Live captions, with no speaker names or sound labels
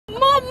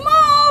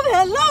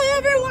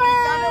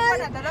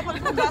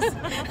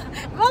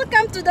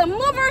Welcome to the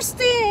Movers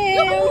team!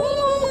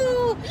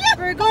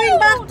 We're going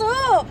back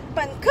to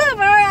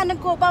Vancouver and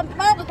nagko-bump.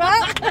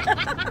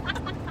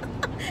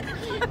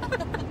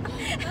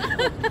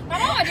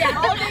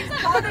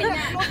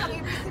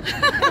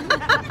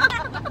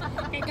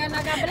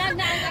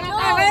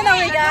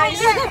 Anyway guys,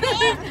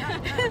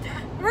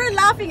 we're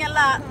laughing a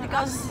lot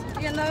because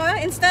you know,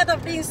 instead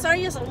of being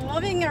serious and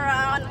moving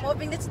around,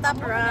 moving the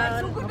stuff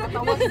around,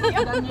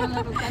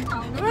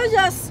 we're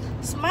just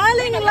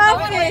smiling and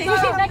laughing.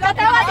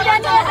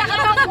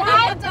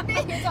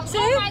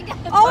 See?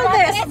 All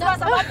this.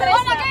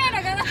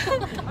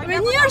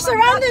 When you're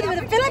surrounded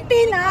with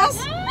Filipinas,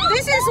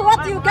 this is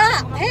what you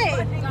got.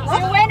 Hey.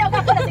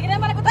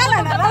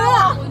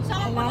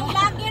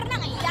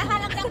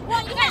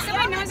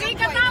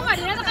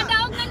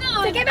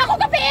 Sige ba ko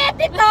kapiit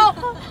dito?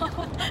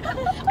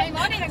 Ay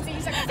mo ni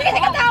nagsisig.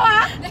 Sige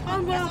katawa.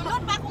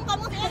 Sunod pa kung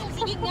kamot ay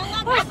sige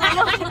nga.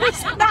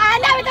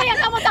 Baala ito yung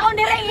kamot ako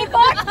ni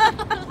Rayport.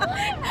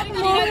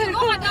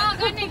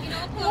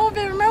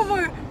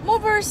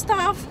 Mover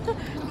stuff.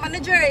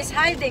 Manager is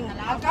hiding.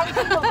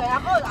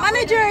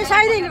 Manager is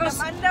hiding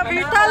because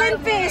her talent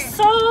fee is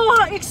so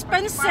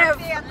expensive.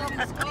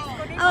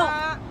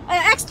 Oh,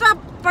 extra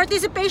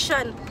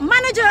participation.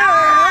 Manager!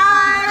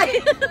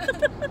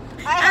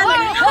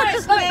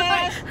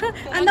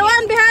 And the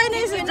one behind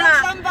is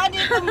somebody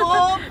to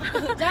move.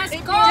 Just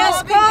call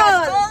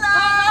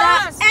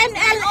the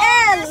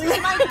NLL.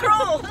 My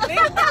crew.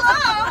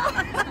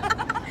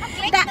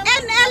 The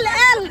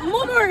NLL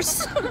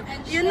movers.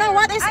 You know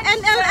what is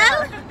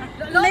NLL?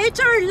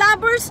 Nature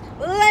lovers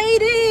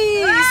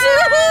ladies.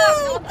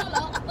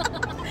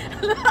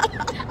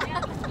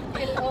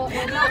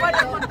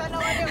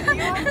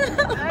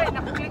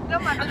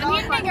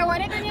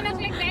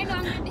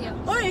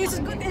 Oh,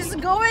 it's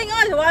going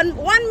on.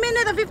 1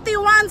 minute and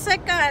 51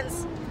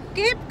 seconds.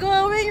 Keep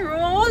going,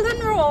 roll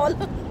and roll.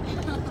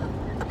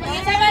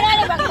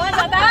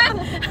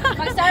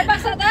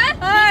 Mag-Starbucks na ta?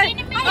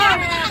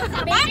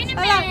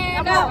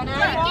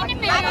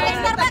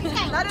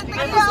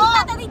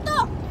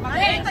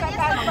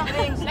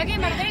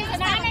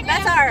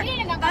 That's our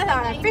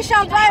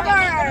official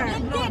driver.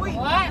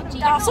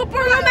 The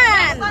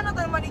Superwoman.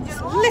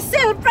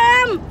 Listen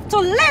from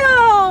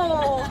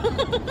Toledo.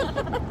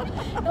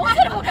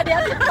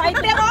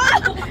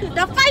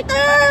 The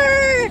fighter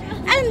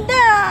and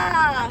the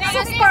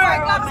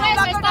Superwoman.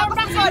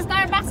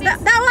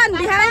 That one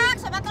behind.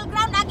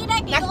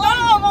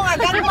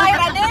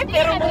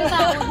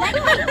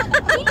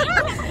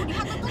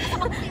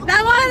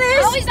 That one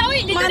is.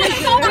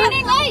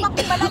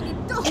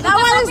 That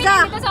one is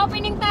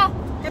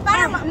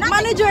the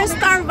manager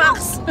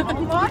Starbucks.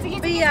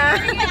 Yeah.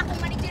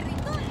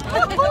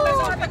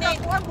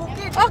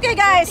 Okay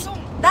guys,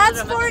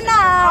 that's for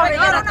now. We're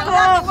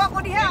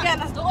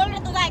gonna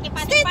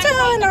stay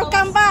tuned or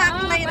come back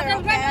later,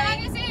 okay?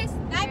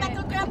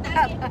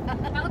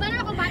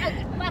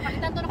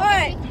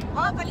 Alright,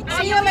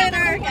 see you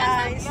later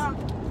guys.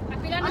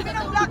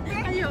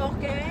 Are you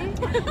okay?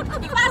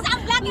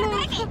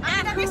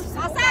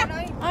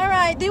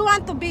 Alright, do you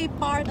want to be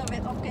part of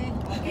it, okay?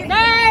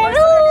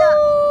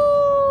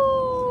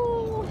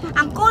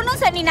 Ang kuno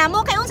sa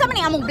ninamo kay unsa man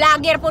ning among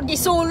vlogger po di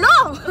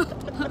sulo.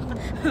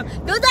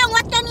 Dudong,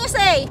 what can you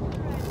say?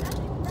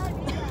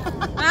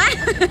 Ha?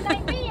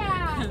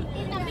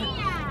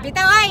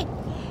 Bitaw ay.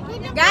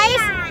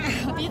 Guys,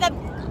 bitaw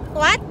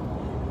what?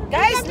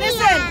 Guys,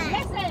 listen.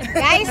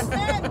 Guys,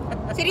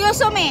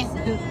 seryoso me.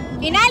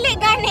 Inali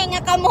gani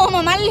nga kamo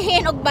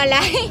mamalhin og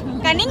balay.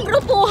 Kaning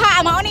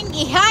grupuha mao ning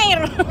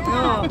i-hire.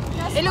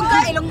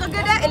 Ilongga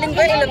gada,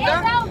 ilongga.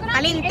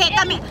 Alinte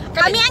kami.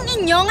 Kami ang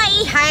inyo nga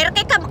i-hire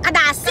kay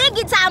kadasig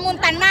gid sa amon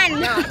tanan.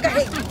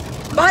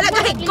 Bahala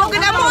ka ko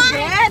gada mo.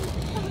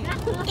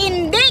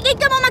 Hindi gid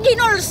ka mo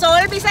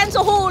maghinulsol bisan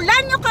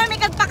suhulan nyo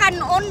kami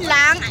kagpakanon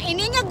lang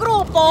ini nga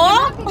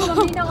grupo.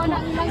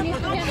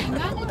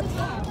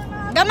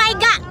 Gamay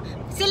ga.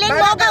 Silin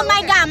mo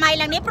gamay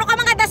lang ni pro ka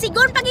mga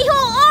dasigon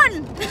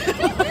paghihuon.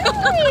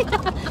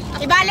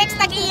 Ibalik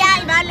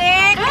tag-iya,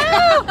 ibalik.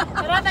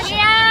 Tara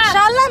tag-iya.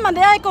 Inshallah man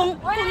di ay kung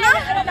na.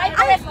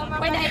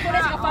 Pwede ko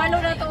rin ka-follow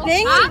na to.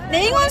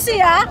 Ningon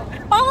siya.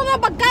 Paano na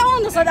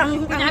pagkaon sa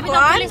ang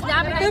kuan?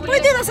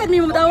 Pwede na sa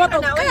nimo dawat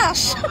og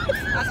cash.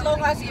 As long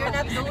as you're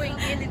not doing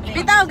anything.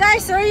 Bitaw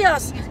guys,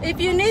 serious.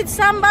 If you need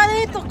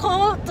somebody to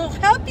call to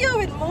help you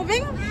with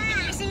moving,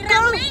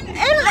 call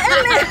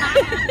LL.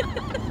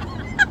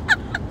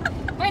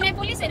 Hoy, na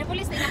pulis na.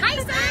 Hi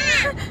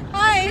sir.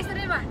 Hi.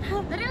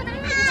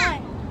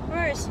 Dari.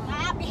 Where's?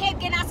 Behave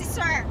ka na si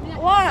sir.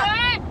 What?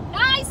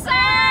 Hi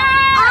sir.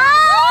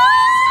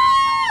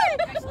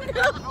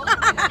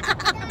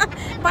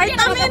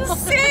 Vitamin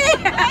C.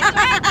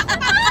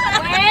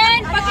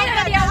 Wen,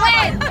 pagkira dia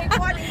wen.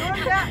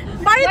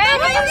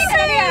 Vitamin C.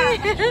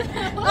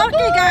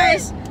 Okay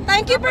guys,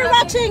 thank you for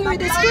watching with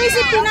this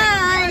crazy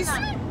Pinays.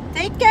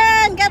 Take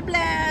care and God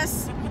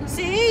bless.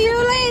 See you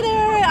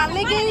later,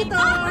 alligator.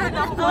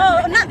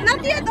 Oh,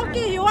 not yet.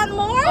 Okay, you want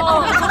more?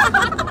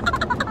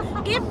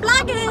 Keep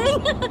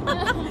vlogging.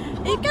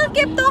 He can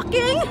keep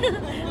talking.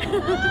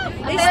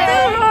 He's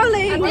still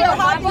rolling.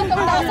 Abot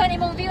 2,000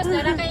 imong views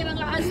na na kayo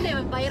mga ads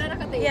na magbayra na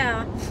kate.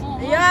 Yeah.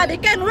 Yeah,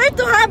 they can't wait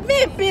to have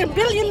me be a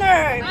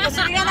billionaire. Because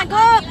we're gonna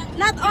go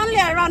not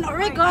only around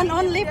Oregon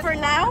only for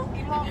now.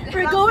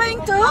 We're going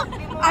to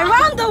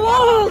around the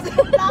world.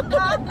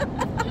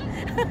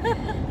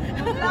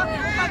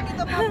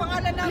 Ito pa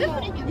pangalan na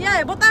mo.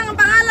 Yeah, butang ang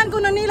pangalan ko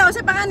na nilaw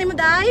sa pangalan mo,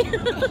 Day.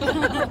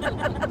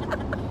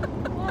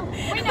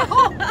 Why na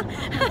ho?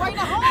 Why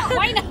na ho?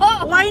 Why na ho?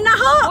 Why na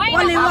ho?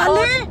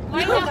 Wali-wali.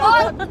 Why na ho?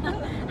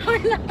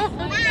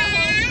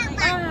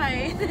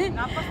 Bye.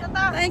 Tapos na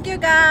ta. Thank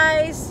you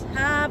guys.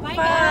 Have fun.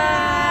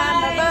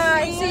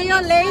 Bye-bye. See you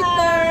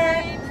later.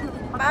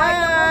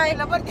 Bye.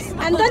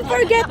 And don't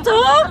forget to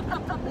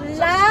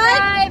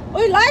like.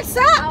 Uy, like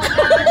sa.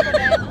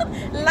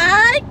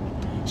 Like,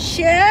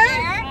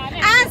 share,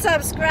 and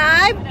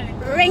subscribe.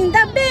 Ring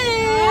the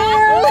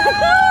bell.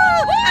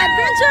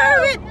 Adventure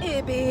with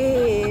Ibi.